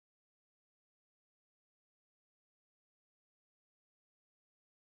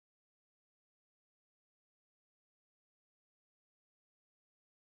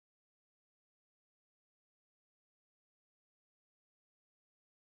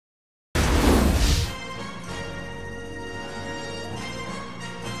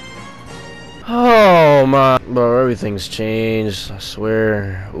Oh my, bro, everything's changed, I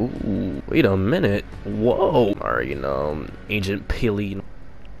swear. Ooh, wait a minute. Whoa. Alright, you know, Agent Pilly.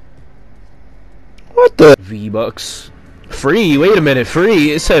 What the? V-Bucks. Free, wait a minute,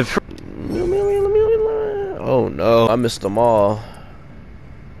 free. It said free. Oh no, I missed them all.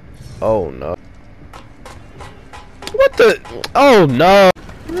 Oh no. What the? Oh no.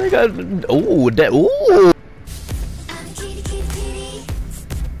 I got, ooh, that, ooh.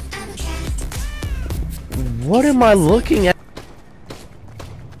 What am I looking at?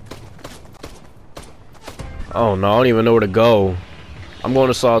 Oh no, I don't even know where to go. I'm going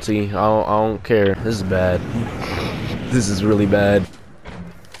to Salty. I don't care. This is bad. This is really bad.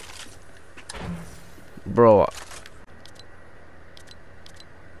 Bro.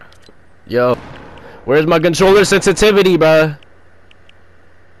 Yo. Where's my controller sensitivity, bruh?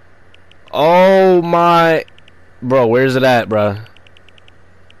 Oh my. Bro, where's it at, bruh?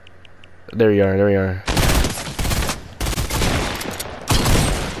 There you are, there you are.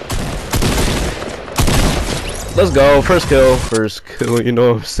 Let's go, first kill, you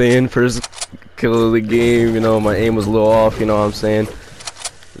know what I'm saying? First kill of the game, you know, my aim was a little off, you know what I'm saying?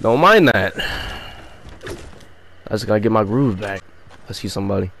 Don't mind that. I just gotta get my groove back. I see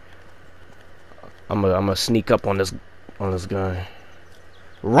somebody. I'm gonna sneak up on this guy.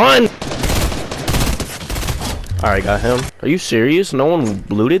 Run! Alright, got him. Are you serious? No one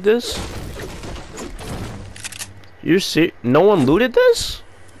looted this? No one looted this?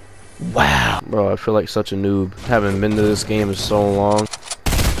 Wow. Bro, I feel like such a noob. Haven't been to this game in so long.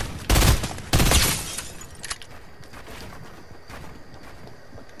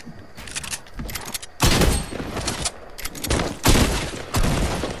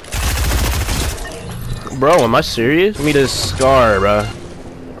 Bro, am I serious? Give me this scar, bro.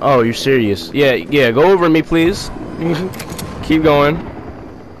 Oh, you're serious? Yeah, go over me, please. Keep going.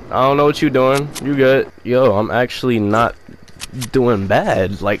 I don't know what you're doing. You good. Yo, I'm actually not doing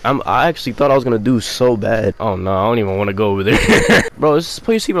bad. Like, I actually thought I was gonna do so bad. Oh no, I don't even want to go over there. Bro, is this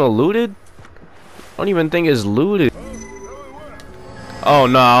place even looted? I don't even think it's looted. Oh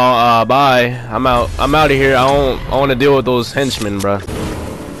no, bye. I'm out of here. I want to deal with those henchmen, bro.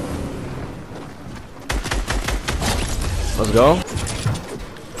 Let's go.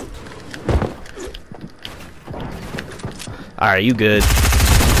 Alright, you good.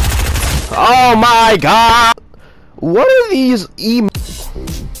 Oh my god! What are these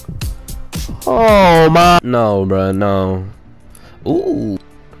Oh my. No, bruh, no. Ooh.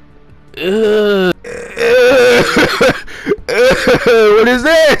 What is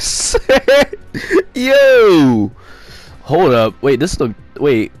this? Yo. Hold up. Wait, this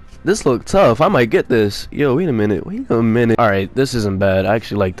look tough. I might get this. Yo, wait a minute. Alright, this isn't bad. I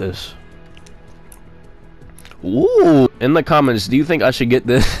actually like this. Ooh. In the comments, do you think I should get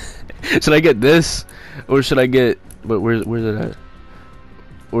this? Should I get this? Or should I get... But where's it at?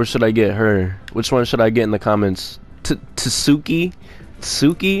 Or should I get her? Which one should I get in the comments? Tsuki?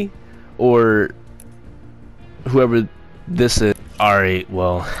 Or whoever this is? Alright,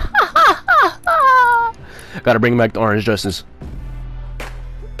 well. Gotta bring back the orange dresses.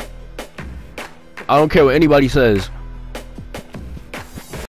 I don't care what anybody says.